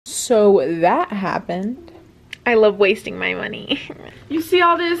So that happened. I love wasting my money. You see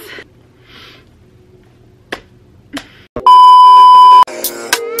all this?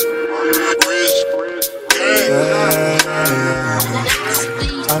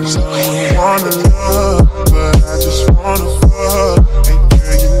 I know you wanna love, but I just wanna fuck. And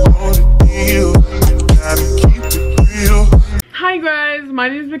girl, you know the deal. You gotta keep it real. Hi guys, my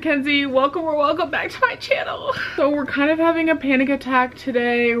name is Mackenzie. Welcome or welcome back to my channel. So we're kind of having a panic attack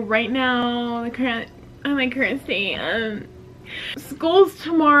today, right now, on my current state. School's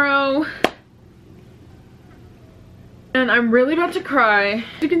tomorrow. And I'm really about to cry.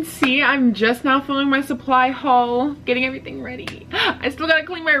 As you can see, I'm just now filming my supply haul, getting everything ready. I still gotta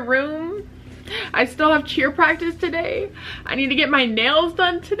clean my room. I still have cheer practice today. I need to get my nails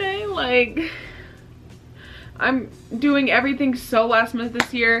done today. Like, I'm doing everything so last minute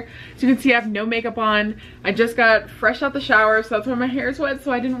this year. As you can see, I have no makeup on. I just got fresh out the shower, so that's why my hair is wet.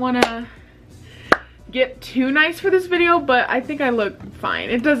 So I didn't want to get too nice for this video, but I think I look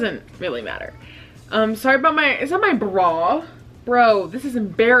fine. It doesn't really matter. Sorry about is that my bra? Bro, this is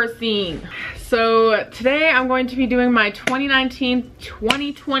embarrassing. So today I'm going to be doing my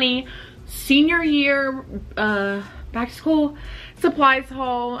 2019-2020 senior year back to school supplies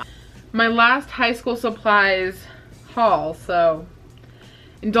haul. My last high school supplies haul, so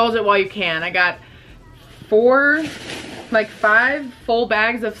indulge it while you can. I got 5 full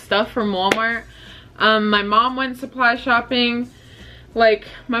bags of stuff from Walmart. My mom went supply shopping. Like,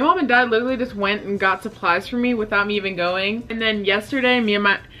 my mom and dad literally just went and got supplies for me without me even going. And then yesterday, me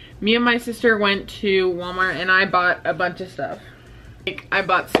and my sister went to Walmart and I bought a bunch of stuff. Like, I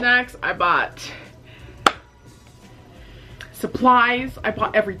bought snacks, I bought supplies, I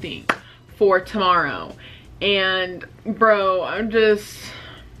bought everything for tomorrow. And bro, I'm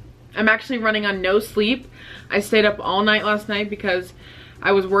actually running on no sleep. I stayed up all night last night because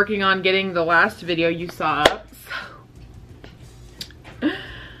I was working on getting the last video you saw up.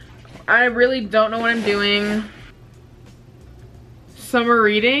 I really don't know what I'm doing. Summer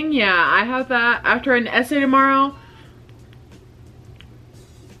reading, yeah, I have that after an essay tomorrow.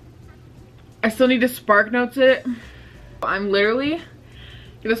 I still need to spark notes it. I'm literally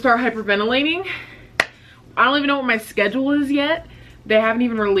gonna start hyperventilating. I don't even know what my schedule is yet. They haven't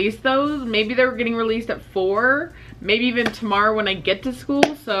even released those. Maybe they're getting released at 4, maybe even tomorrow when I get to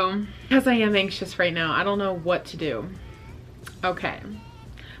school. So, because I am anxious right now, I don't know what to do. Okay.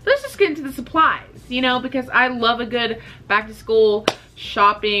 Let's just get into the supplies, you know, because I love a good back to school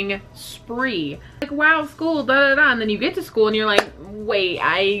shopping spree. Like, wow, school, da da da, and then you get to school and you're like, wait,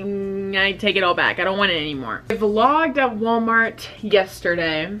 I take it all back. I don't want it anymore. I vlogged at Walmart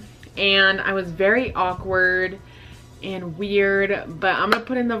yesterday and I was very awkward and weird, but I'm gonna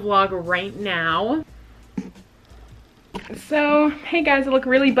put in the vlog right now. So, hey guys, I look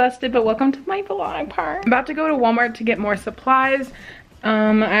really busted, but welcome to my vlog part. I'm about to go to Walmart to get more supplies.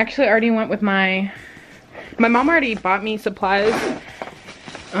 I actually already went with my mom already bought me supplies,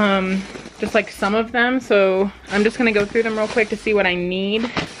 just like some of them, so I'm just gonna go through them real quick to see what I need,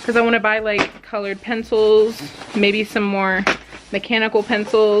 because I want to buy like colored pencils, maybe some more mechanical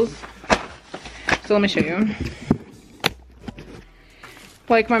pencils. So let me show you.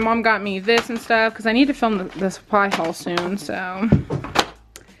 Like, my mom got me this and stuff because I need to film the supply haul soon, so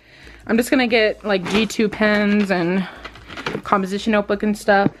I'm just gonna get like G2 pens and composition notebook and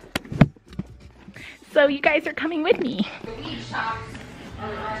stuff. So you guys are coming with me.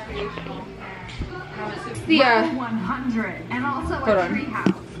 Yeah. 100 and also a tree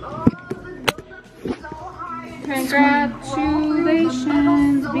house.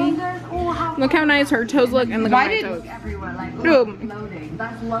 Congratulations, B. Look how nice her toes look, and look at my toes. Loading.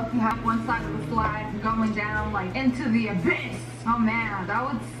 That's lucky. Have one side of the slide going down like into the abyss. Oh man, that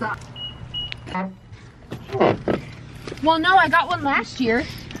would suck. Well, no, I got one last year.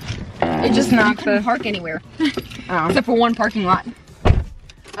 It just couldn't park anywhere. Oh. Except for one parking lot.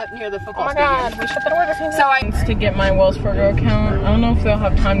 Up near the football stadium. Oh my god, we shut the door this time. So I need to get my Wells Fargo account. I don't know if they'll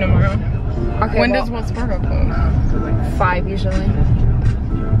have time tomorrow. Okay, when does Wells Fargo close? 5 usually.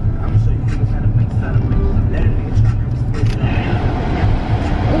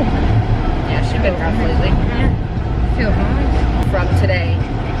 Ooh. Yeah, she's been rough lately. Feel nice. From today.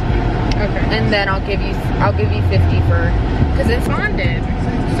 Okay. And then I'll give you 50 for, because it's bonded.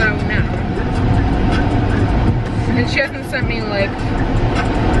 So no. And she hasn't sent me like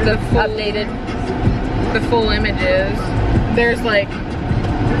the full images. There's like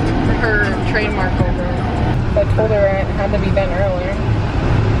her trademark over it. I told her it had to be done earlier.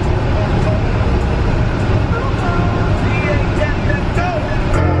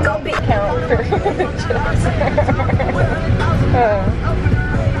 Go big count.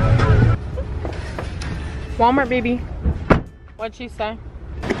 Walmart, baby. What'd she say?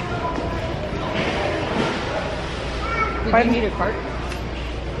 Did you need a cart?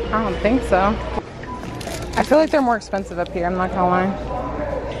 I don't think so. I feel like they're more expensive up here, I'm not gonna lie.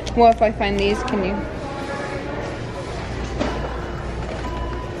 Well, if I find these, can you?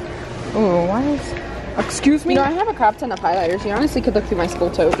 Ooh, why is... Excuse me? You know, I have a crap ton of highlighters. You honestly could look through my school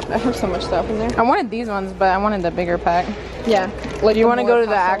tote. I have so much stuff in there. I wanted these ones, but I wanted the bigger pack. Yeah. Like, do you want to go to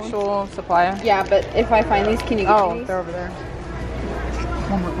the ones. actual supplier? Yeah, but if I find these, can you get me these? They're over there.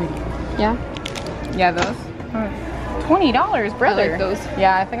 Yeah? Yeah, those? $20, brother. I like those.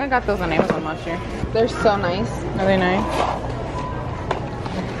 Yeah, I think I got those on Amazon last year. They're so nice. Are they nice?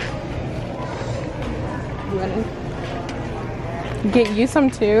 You want to? Get you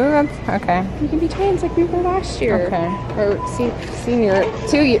some too? That's okay. You can be twins like we were last year. Okay. Or senior.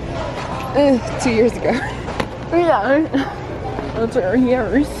 2 years. 2 years ago. Yeah. Those are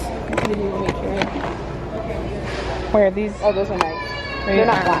yours. Where are these? Oh, those are nice. They're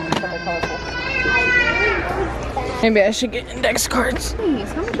not black, but they're colorful. Maybe I should get index cards.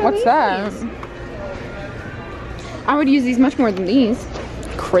 Nice. How much are What's that? these? I would use these much more than these.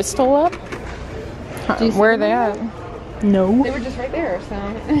 Crystal up? Do you see Where are them they on at? No. They were just right there, so.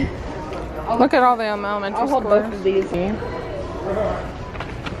 Look at all the elementary I'll hold schools. both of these.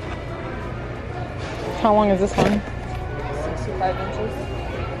 How long is this one? 65 inches.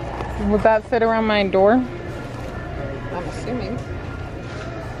 Would that fit around my door? I'm assuming.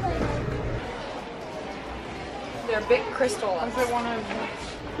 They're big crystal ones. Is it one of...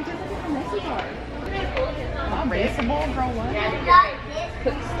 Erasable, girl, what?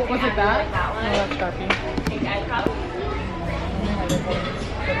 Was it that? No, that's Sharpie.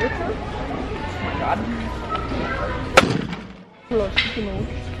 Oh my god.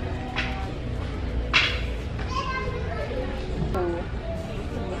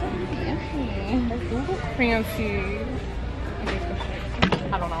 Fancy.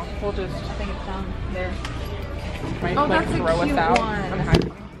 I don't know. We'll just... I think it's down there. Might Oh, like that's a throw us cute out. one. I'm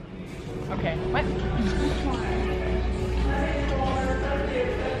hiding. Okay. What?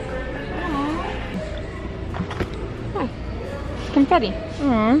 Confetti.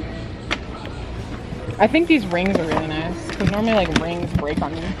 Aww. I think these rings are really nice. Because normally like rings break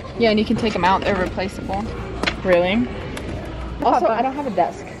on you. Yeah, and you can take them out. They're replaceable. Really? Also, I don't have a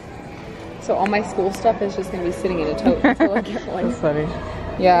desk. So all my school stuff is just going to be sitting in a tote until I get one. That's funny.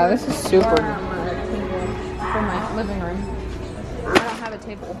 Yeah, this is super. For my living room. I don't have a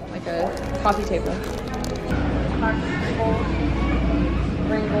table, like a coffee table.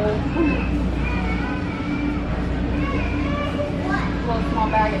 Little small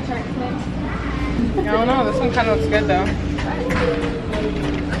bag of Chex Mix. I don't know. This one kind of looks good though.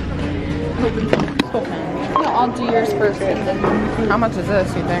 No, I'll do yours first and then. How much is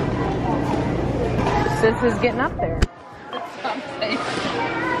this, you think? This is getting up there.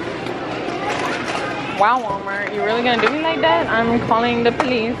 Wow, Walmart, you really gonna do me like that? I'm calling the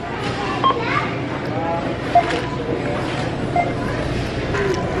police.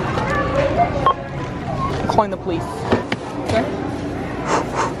 Calling the police. Okay.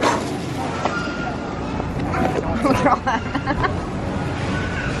 Look at all that.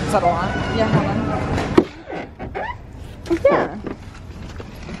 Is that a lot? Yeah, hold on. Yeah.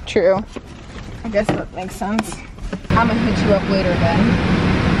 True. I guess that makes sense. I'm gonna hit you up later then.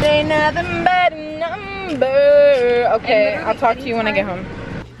 Ain't nothing but a number. Okay, I'll talk to you when I get home.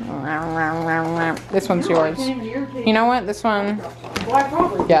 This one's yours. You know what? This one.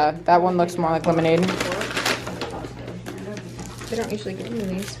 Yeah, that one looks more like lemonade. They don't usually give me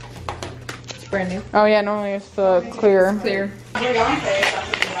these. It's brand new. Oh yeah, normally it's the clear. Clear.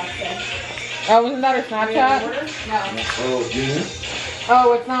 Oh, wasn't that her Snapchat?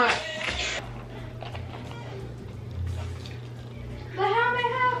 Oh, it's not.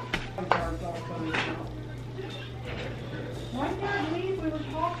 Why can't I leave? We were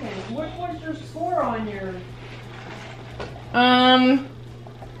talking. What was your score on your... I'm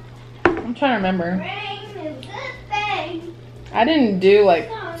trying to remember. I didn't do like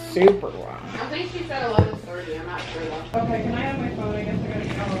super well. I think she said 11:30. I'm not sure though. Okay, can I have my phone? I guess I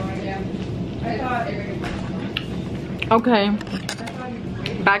gotta go. Yeah. Okay,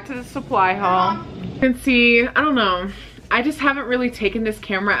 back to the supply haul. You can see, I don't know. I just haven't really taken this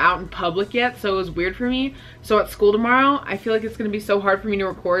camera out in public yet, so it was weird for me. So at school tomorrow, I feel like it's gonna be so hard for me to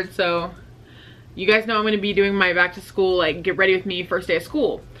record, so you guys know I'm gonna be doing my back to school, like get ready with me first day of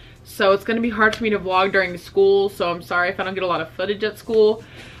school. So it's gonna be hard for me to vlog during the school, so I'm sorry if I don't get a lot of footage at school.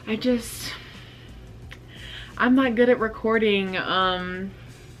 I'm not good at recording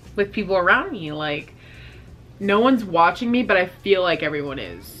with people around me. Like, no one's watching me, but I feel like everyone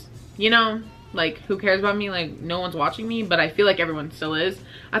is, you know? Like, who cares about me? Like, no one's watching me, but I feel like everyone still is.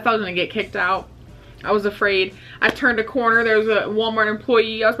 I thought I was gonna get kicked out. I was afraid. I turned a corner. There was a Walmart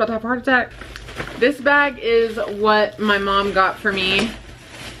employee. I was about to have a heart attack. This bag is what my mom got for me.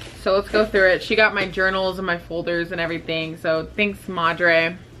 So let's go through it. She got my journals and my folders and everything. So thanks,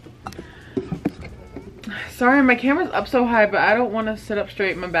 Madre. Sorry, my camera's up so high, but I don't want to sit up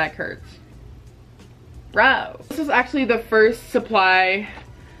straight. My back hurts. Bro. This is actually the first supply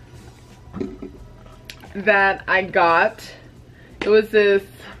that I got. It was this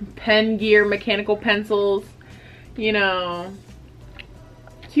Pen Gear mechanical pencils. You know,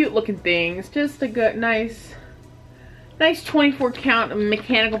 cute looking things. Just a good, nice 24 count of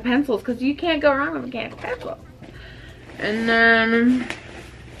mechanical pencils, because you can't go wrong with mechanical pencils. And then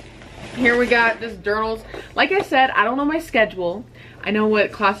here we got this journals. Like I said, I don't know my schedule. I know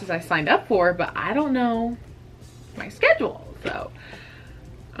what classes I signed up for, but I don't know my schedule. So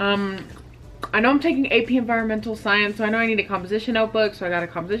I know I'm taking AP Environmental Science, so I know I need a composition notebook, so I got a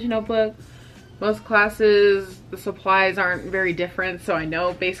composition notebook. Most classes, the supplies aren't very different, so I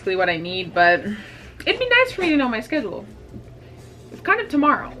know basically what I need, but it'd be nice for me to know my schedule. It's kind of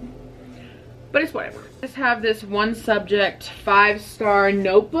tomorrow, but it's whatever. Just have this one subject 5-star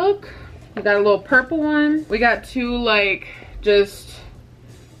notebook. We got a little purple one. We got two like just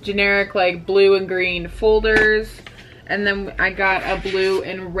generic like blue and green folders. And then I got a blue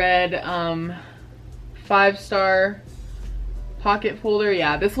and red 5-star pocket folder.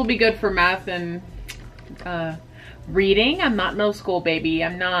 Yeah, this will be good for math and reading. I'm not no school baby.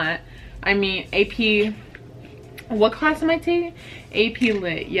 I'm not. I mean, AP, what class am I taking? AP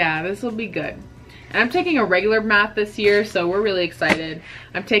Lit. Yeah, this will be good. And I'm taking a regular math this year, so we're really excited.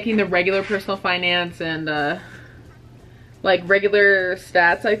 I'm taking the regular personal finance and like regular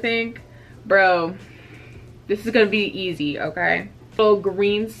stats, I think. Bro, this is gonna be easy, okay? So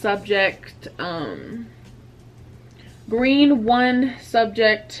green subject, green 1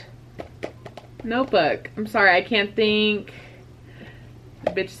 subject notebook. I'm sorry, I can't think.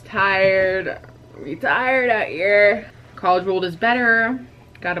 The bitch is tired. I'm tired out here. College World is better.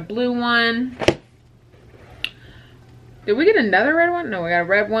 Got a blue one. Did we get another red one? No, we got a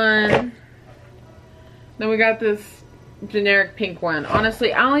red one. Then we got this generic pink one.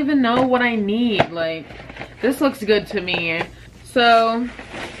 Honestly, I don't even know what I need. Like, this looks good to me. So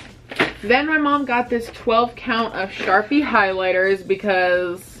then my mom got this 12 count of Sharpie highlighters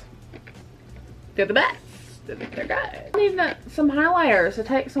because they're the best. They're good. I need some highlighters to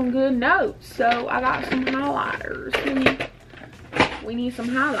take some good notes. So I got some highlighters. We need some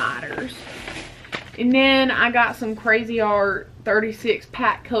highlighters. And then I got some Crazy Art 36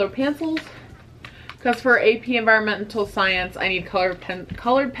 pack color pencils. Because for AP Environmental Science, I need colored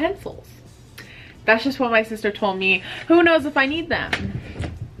pencils. That's just what my sister told me. Who knows if I need them?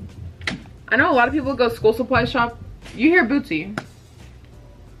 I know a lot of people go school supply shop. You hear Bootsy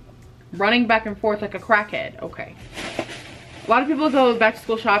running back and forth like a crackhead. Okay. A lot of people go back to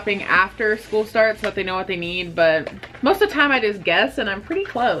school shopping after school starts so that they know what they need. But most of the time I just guess and I'm pretty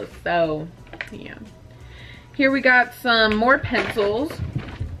close. So, yeah. Here we got some more pencils.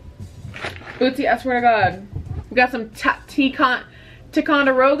 Bootsy, I swear to God. We got some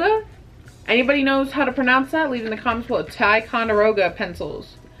Ticonderoga. Anybody knows how to pronounce that? Leave in the comments below. Ticonderoga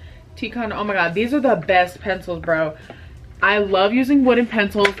pencils. Oh my God, these are the best pencils, bro. I love using wooden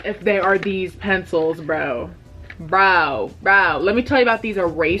pencils if they are these pencils, bro. Bro. Let me tell you about these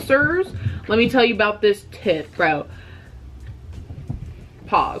erasers. Let me tell you about this tip, bro.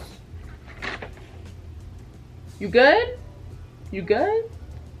 Pause. You good? You good?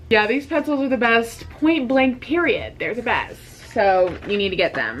 Yeah, these pencils are the best. Point blank, period. They're the best. So you need to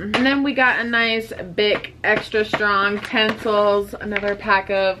get them. And then we got a nice Bic extra strong pencils. Another pack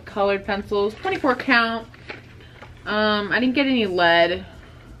of colored pencils. 24 count. I didn't get any lead.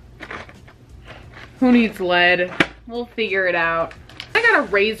 Who needs lead? We'll figure it out. I got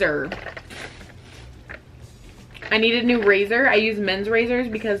a razor. I need a new razor. I use men's razors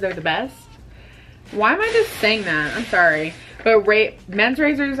because they're the best. Why am I just saying that? I'm sorry. But men's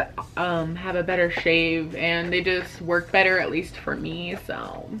razors have a better shave and they just work better, at least for me.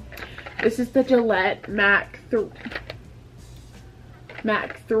 So this is the Gillette Mac 3.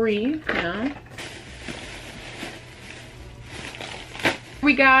 Yeah.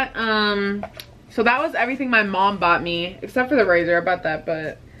 We got so that was everything my mom bought me, except for the razor. I bought that,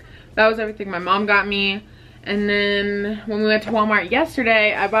 but that was everything my mom got me. And then when we went to Walmart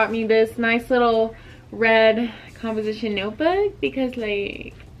yesterday, I bought me this nice little red composition notebook because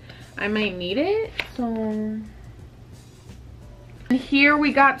like I might need it. So and here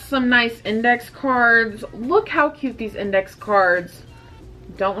we got some nice index cards. Look how cute these index cards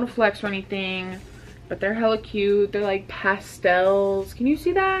Don't want to flex or anything, but they're hella cute. They're like pastels. Can you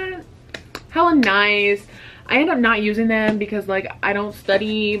see that? Hella nice. I end up not using them because like I don't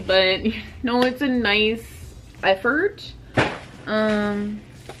study, but you know, it's a nice effort. Then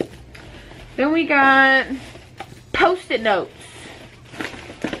we got Post-it notes.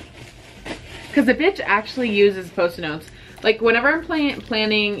 Because the bitch actually uses Post-it notes. Like whenever I'm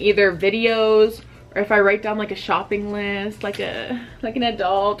planning either videos, or if I write down like a shopping list, like an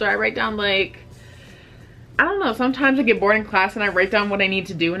adult, or I write down like, I don't know, sometimes I get bored in class and I write down what I need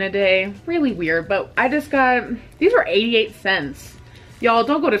to do in a day. Really weird, but I just got, these were 88 cents. Y'all,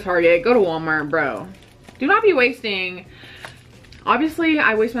 don't go to Target, go to Walmart, bro. Do not be wasting, obviously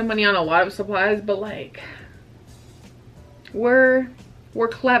I waste my money on a lot of supplies, but like, we're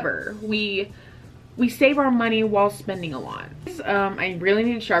clever. We save our money while spending a lot. I really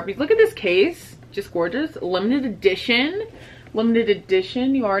need Sharpies. Look at this case, just gorgeous. Limited edition,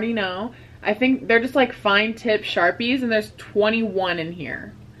 you already know. I think they're just like fine tip Sharpies, and there's 21 in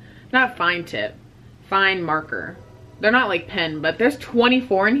here. Not fine tip, fine marker. They're not like pen, but there's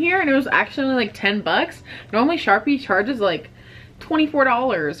 24 in here, and it was actually only like 10 bucks. Normally Sharpie charges like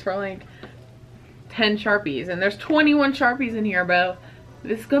 $24 for like 10 Sharpies, and there's 21 Sharpies in here, bro.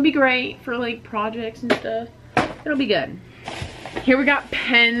 This is gonna be great for like projects and stuff. It'll be good. Here we got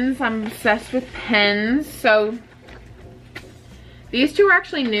pens. I'm obsessed with pens. So these two are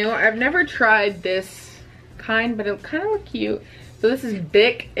actually new. I've never tried this kind, but it kind of look cute. So this is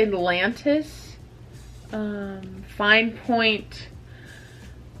Bic Atlantis fine point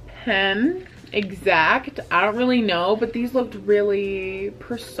pen. Exact. I don't really know, but these looked really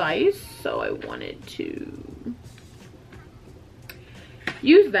precise, so I wanted to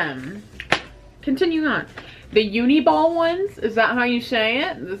use them. Continuing on. The Uniball ones, is that how you say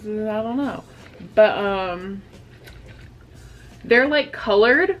it? This is, I don't know. But they're like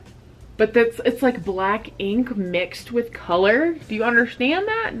colored, but it's like black ink mixed with color. Do you understand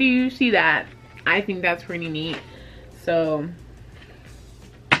that? Do you see that? I think that's pretty neat. So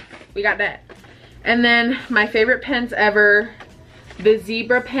we got that. And then my favorite pens ever, the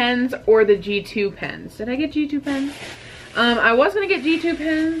Zebra pens or the G2 pens. Did I get G2 pens? I was gonna get G2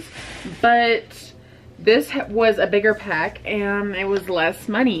 pens, but this was a bigger pack and it was less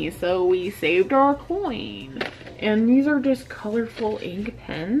money, so we saved our coin. And these are just colorful ink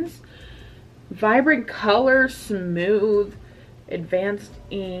pens. Vibrant color, smooth, advanced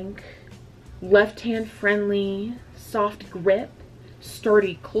ink, left hand friendly, soft grip,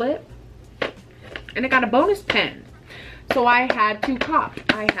 sturdy clip, and I got a bonus pen, so I had to cop.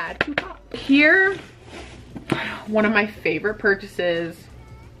 Here, one of my favorite purchases.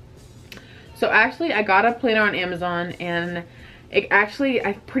 So actually I got a planner on Amazon, and it actually,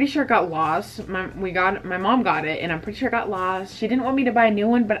 I'm pretty sure it got lost. My mom got it, and I'm pretty sure it got lost. She didn't want me to buy a new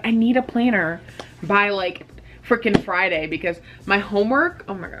one, but I need a planner by like freaking Friday, because my homework,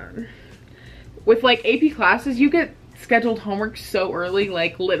 oh my god, with like AP classes, you get scheduled homework so early,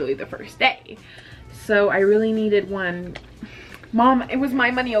 like literally the first day. So I really needed one. Mom, it was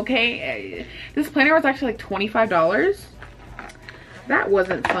my money, okay? This planner was actually like $25. That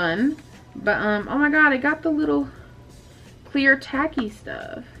wasn't fun. But oh my god, I got the little clear tacky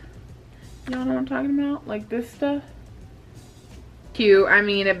stuff. Y'all know what I'm talking about? Like this stuff. Cute. I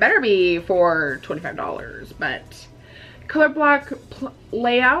mean, it better be for $25, but color block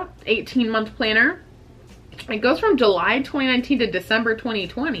layout, 18-month planner. It goes from July 2019 to December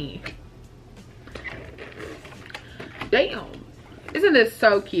 2020. Damn. Isn't this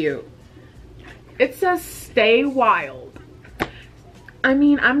so cute? It says stay wild. I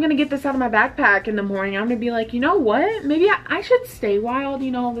mean, I'm gonna get this out of my backpack in the morning. I'm gonna be like, you know what? Maybe I should stay wild.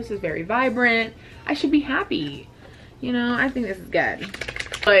 You know, this is very vibrant. I should be happy. You know, I think this is good.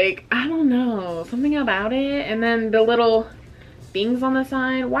 Like, I don't know, something about it. And then the little things on the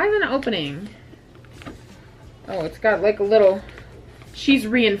side. Why isn't it opening? Oh, it's got like a little, she's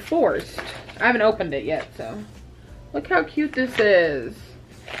reinforced. I haven't opened it yet, so. Look how cute this is.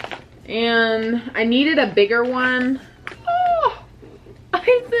 And I needed a bigger one. Oh, I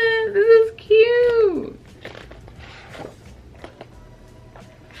said, this is cute.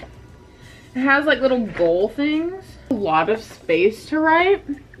 It has like little goal things. A lot of space to write.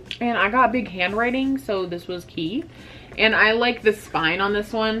 And I got big handwriting, so this was key. And I like the spine on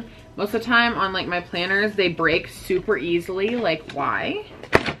this one. Most of the time on like my planners, they break super easily. Like, why?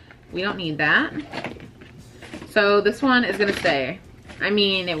 We don't need that. So this one is gonna stay. I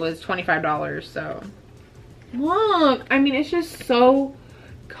mean, it was $25, so. Look, I mean, it's just so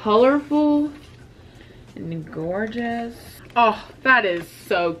colorful and gorgeous. Oh, that is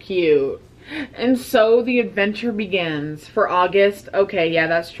so cute. And so the adventure begins for August. Okay, yeah,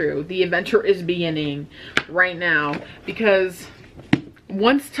 that's true. The adventure is beginning right now because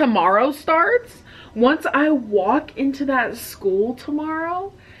once tomorrow starts, once I walk into that school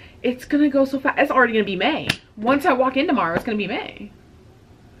tomorrow, it's gonna go so fast. It's already gonna be May. Once I walk in tomorrow, it's gonna be May.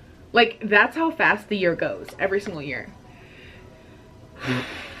 Like, that's how fast the year goes every single year.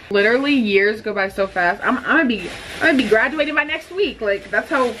 Literally, years go by so fast. I'm gonna be graduating by next week. Like, that's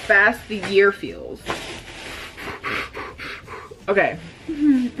how fast the year feels. Okay.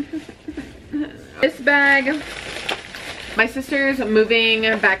 This bag, my sister's moving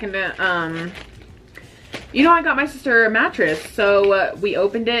back into, you know, I got my sister a mattress. So we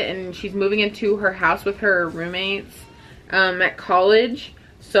opened it and she's moving into her house with her roommates at college.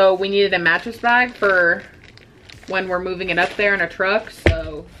 So we needed a mattress bag for when we're moving it up there in a truck.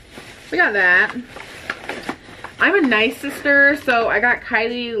 So we got that. I'm a nice sister, so I got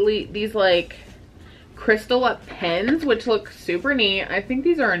Kylie these like crystal pens, which look super neat. I think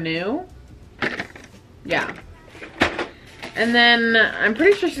these are new. Yeah. And then I'm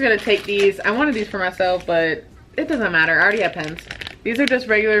pretty sure she's gonna take these. I wanted these for myself, but it doesn't matter. I already have pens. These are just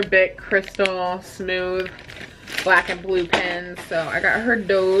regular Bic crystal smooth black and blue pens, so I got her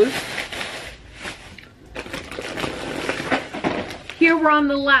those. Here we're on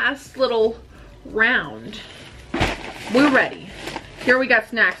the last little round. We're ready. Here we got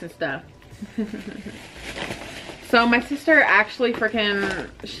snacks and stuff. So my sister actually freaking,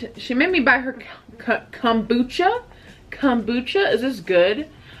 she made me buy her kombucha. Kombucha, is this good?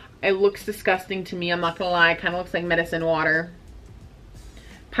 It looks disgusting to me, I'm not gonna lie. It kind of looks like medicine water.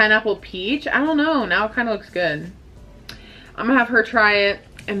 Pineapple peach, I don't know, now it kind of looks good. I'm gonna have her try it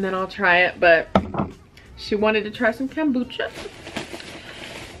and then I'll try it, but she wanted to try some kombucha.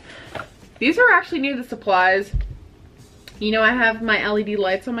 These are actually near the supplies. You know, I have my LED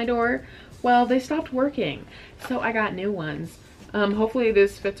lights on my door. Well, they stopped working, so I got new ones. Hopefully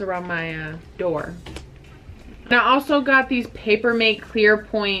this fits around my door. And I also got these Papermate Clear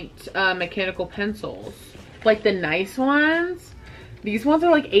Point mechanical pencils, like the nice ones. These ones are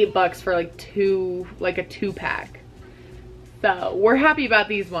like $8 for like a 2-pack. So we're happy about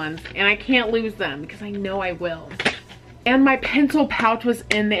these ones, and I can't lose them because I know I will. And my pencil pouch was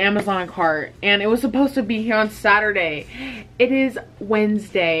in the Amazon cart, and it was supposed to be here on Saturday. It is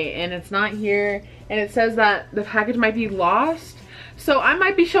Wednesday and it's not here, and it says that the package might be lost. So I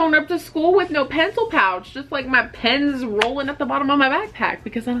might be showing up to school with no pencil pouch, just like my pens rolling at the bottom of my backpack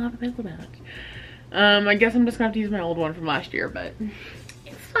because I don't have a pencil pouch. I guess I'm just gonna have to use my old one from last year, but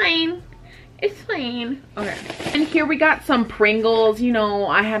it's fine. It's fine. Okay. And here we got some Pringles. You know,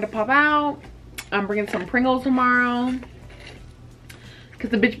 I had to pop out. I'm bringing some Pringles tomorrow because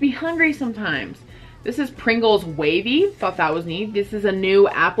the bitch be hungry sometimes. This is Pringles Wavy. Thought that was neat. This is a new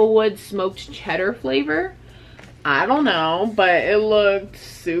Applewood smoked cheddar flavor. I don't know, but it looked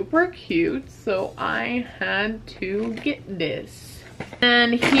super cute, so I had to get this.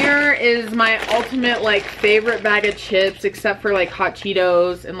 And here is my ultimate like favorite bag of chips, except for like hot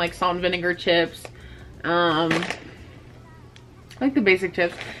Cheetos and like salt and vinegar chips. Like the basic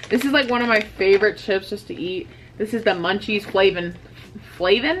chips. This is like one of my favorite chips just to eat. This is the Munchies Flamin'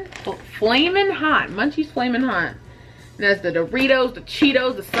 Hot. Munchies Flamin' Hot. And that's the Doritos, the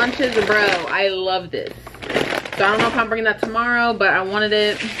Cheetos, the Sunches, and bro, I love this. So I don't know if I'm bringing that tomorrow, but I wanted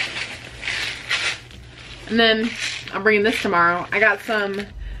it. And then I'm bringing this tomorrow. I got some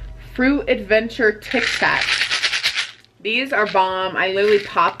Fruit Adventure Tic Tacs. These are bomb. I literally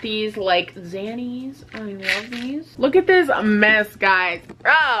pop these like Xannies. I love these. Look at this mess, guys.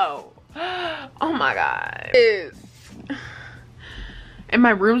 Bro. Oh my god. And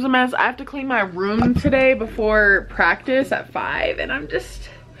my room's a mess. I have to clean my room today before practice at 5. And I'm just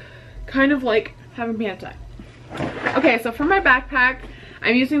kind of like having panic attack. Okay, so for my backpack,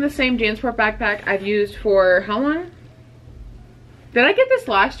 I'm using the same JanSport backpack I've used for how long? Did I get this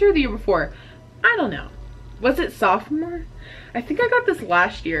last year or the year before? I don't know. Was it sophomore? I think I got this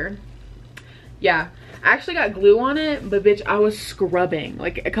last year. Yeah, I actually got glue on it, but bitch, I was scrubbing.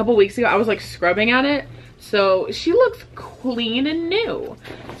 Like a couple weeks ago, I was like scrubbing at it. So she looks clean and new.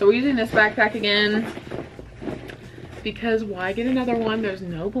 So we're using this backpack again. Because why get another one? There's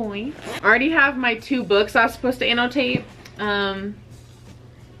no point. I already have my 2 books I was supposed to annotate. And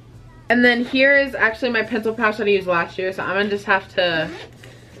then here is actually my pencil pouch that I used last year. So I'm gonna just have to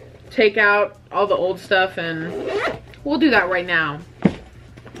take out all the old stuff and we'll do that right now.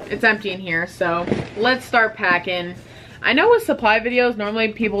 It's empty in here, so let's start packing. I know with supply videos,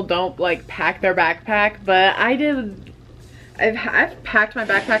 normally people don't like pack their backpack, but I did. I've packed my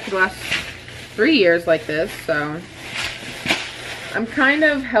backpack for the last 3 years like this, so I'm kind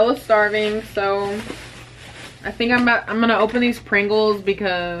of hella starving, so I think I'm gonna open these Pringles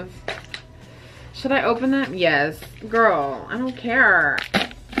because, should I open them? Yes. Girl, I don't care.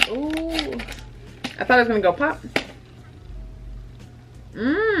 Ooh. I thought it was gonna go pop.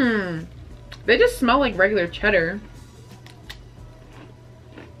 Mmm. They just smell like regular cheddar.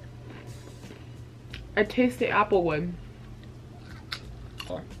 I taste the apple wood.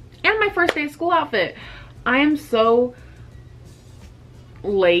 And my first day of school outfit. I am so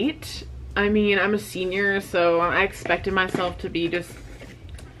late. I mean, I'm a senior, so I expected myself to be just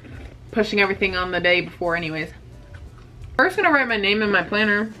pushing everything on the day before anyways. First, gonna write my name in my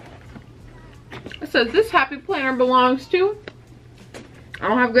planner. It says, this happy planner belongs to. I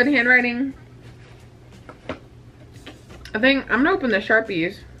don't have good handwriting. I think I'm gonna open the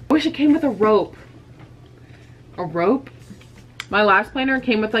Sharpies. I wish it came with a rope. A rope? My last planner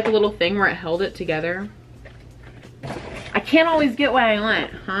came with like a little thing where it held it together. I can't always get what I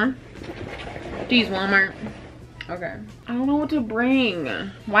want, huh? Geez, Walmart. Okay. I don't know what to bring.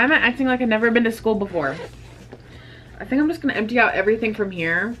 Why am I acting like I've never been to school before? I think I'm just gonna empty out everything from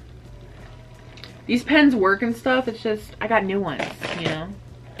here. These pens work and stuff. It's just, I got new ones, you know?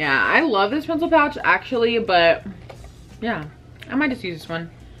 Yeah, I love this pencil pouch actually, but yeah, I might just use this one.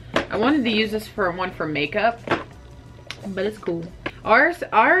 I wanted to use this for one for makeup, but it's cool. I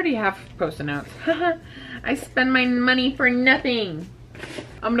already have Post-it notes. I spend my money for nothing.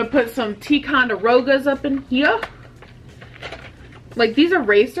 I'm gonna put some Ticonderogas up in here. Like, these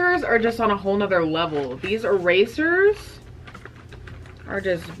erasers are just on a whole nother level. These erasers are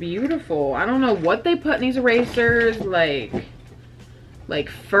just beautiful. I don't know what they put in these erasers, like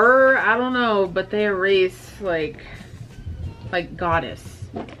fur, I don't know, but they erase like goddess.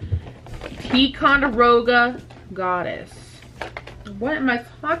 Ticonderoga goddess. What am I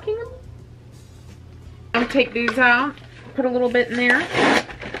talking about? I'm gonna take these out, put a little bit in there.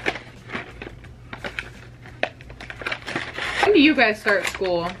 When do you guys start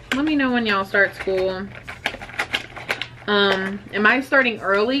school? Let me know when y'all start school. Am I starting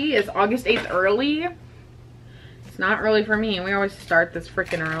early? Is August 8th early? It's not early for me. We always start this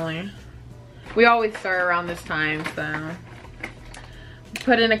freaking early. We always start around this time, so.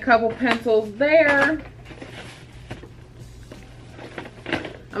 Put in a couple pencils there.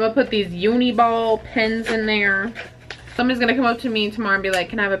 I'm gonna put these Uniball pens in there. Somebody's gonna come up to me tomorrow and be like,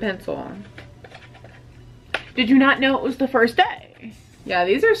 can I have a pencil? Did you not know it was the first day? Yeah,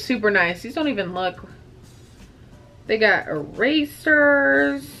 these are super nice. These don't even look. They got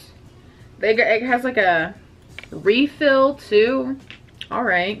erasers. It has like a refill too. All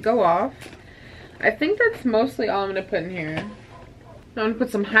right, go off. I think that's mostly all I'm gonna put in here. I'm gonna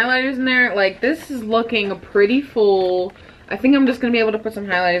put some highlighters in there. Like, this is looking pretty full. I think I'm just gonna be able to put some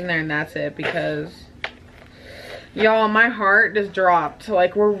highlighters in there and that's it, because y'all, my heart just dropped.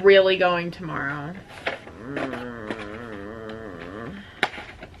 Like, we're really going tomorrow.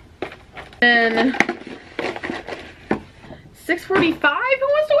 And 6:45. Who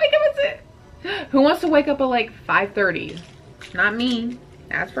wants to wake up at 6? Who wants to wake up at like 5:30? Not me,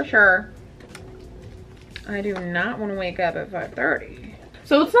 that's for sure. I do not want to wake up at 5:30.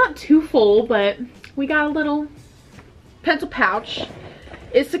 So it's not too full, but we got a little pencil pouch.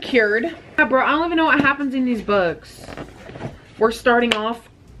 It's secured. Yeah, bro, I don't even know what happens in these books. We're starting off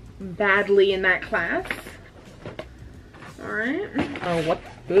badly in that class. All right. Oh, what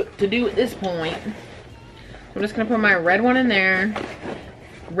to do at this point? I'm just gonna put my red one in there.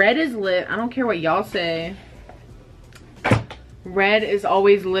 Red is lit. I don't care what y'all say. Red is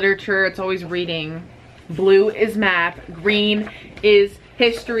always literature. It's always reading. Blue is math. Green is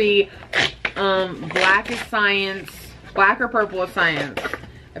history. Black is science. Black or purple is science.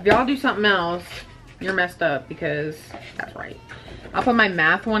 If y'all do something else, you're messed up, because that's right. I'll put my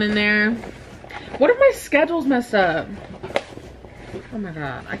math one in there. What if my schedule's messed up? Oh my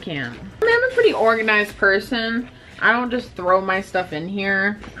god, I can't. I mean, I'm a pretty organized person. I don't just throw my stuff in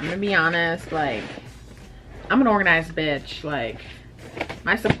here. I'm gonna be honest, like, I'm an organized bitch. Like,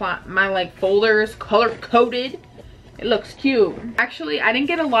 my like folders color coded. It looks cute. Actually, I didn't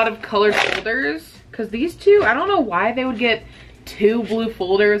get a lot of colored folders because these two, I don't know why they would get 2 blue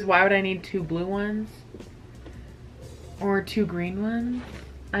folders. Why would I need 2 blue ones? Or 2 green ones?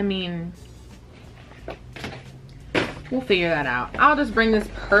 I mean, we'll figure that out. I'll just bring this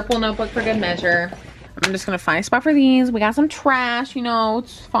purple notebook for good measure. I'm just gonna find a spot for these. We got some trash, you know,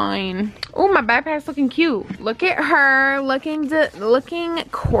 it's fine. Oh, my backpack's looking cute. Look at her, looking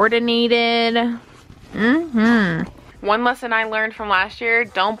coordinated. One lesson I learned from last year,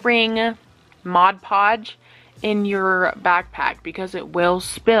 don't bring Mod Podge in your backpack because it will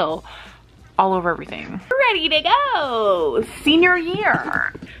spill. all over everything. Ready to go! Senior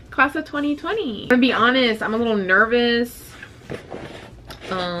year! Class of 2020. I'm gonna be honest, I'm a little nervous.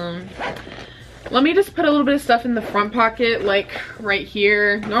 Let me just put a little bit of stuff in the front pocket, like right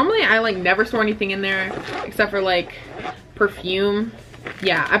here. Normally I like never store anything in there except for like perfume.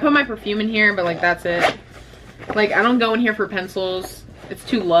 Yeah, I put my perfume in here, but like that's it. Like I don't go in here for pencils. It's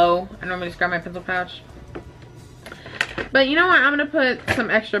too low. I normally just grab my pencil pouch. But you know what? I'm gonna put some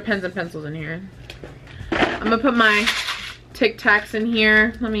extra pens and pencils in here. I'm gonna put my Tic Tacs in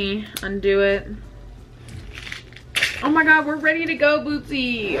here. Let me undo it. Oh my god, we're ready to go,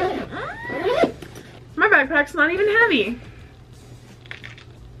 Bootsy. My backpack's not even heavy.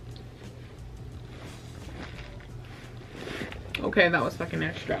 Okay, that was fucking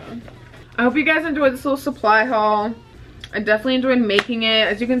extra. I hope you guys enjoyed this little supply haul. I definitely enjoyed making it.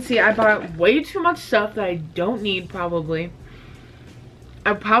 As you can see, I bought way too much stuff that I don't need probably.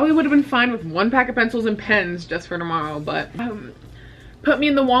 I probably would have been fine with one pack of pencils and pens just for tomorrow, but put me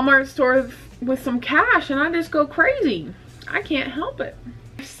in the Walmart store with some cash and I just go crazy. I can't help it.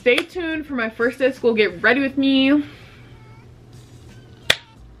 Stay tuned for my first day of school. Get ready with me.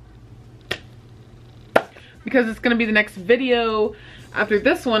 Because it's gonna be the next video after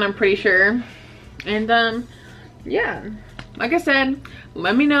this one, I'm pretty sure. And yeah, like I said,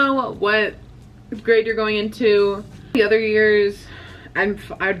 let me know what grade you're going into. The other years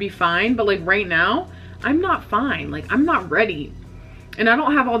I'd be fine, but like right now I'm not fine. Like I'm not ready, and I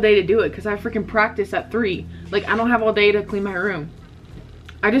don't have all day to do it because I freaking practice at 3. Like I don't have all day to clean my room.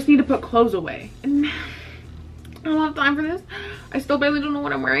 I just need to put clothes away, and I don't have time for this. I still barely don't know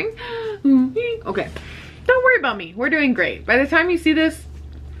what I'm wearing. Okay, don't worry about me. We're doing great. By the time you see this,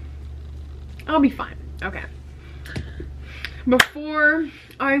 I'll be fine. Okay, before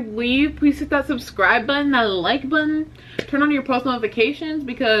I leave, please hit that subscribe button, that like button, turn on your post notifications,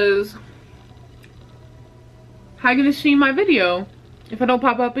 because how are you gonna see my video if I don't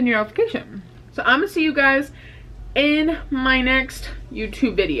pop up in your notification? So I'm gonna see you guys in my next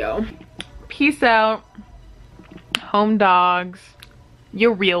YouTube video. Peace out, home dogs,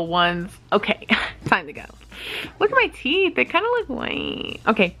 your real ones. Okay, time to go. Look at my teeth, they kind of look white.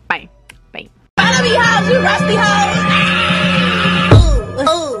 Okay, bye. Bye. Follow me, hoes, you rusty hoes.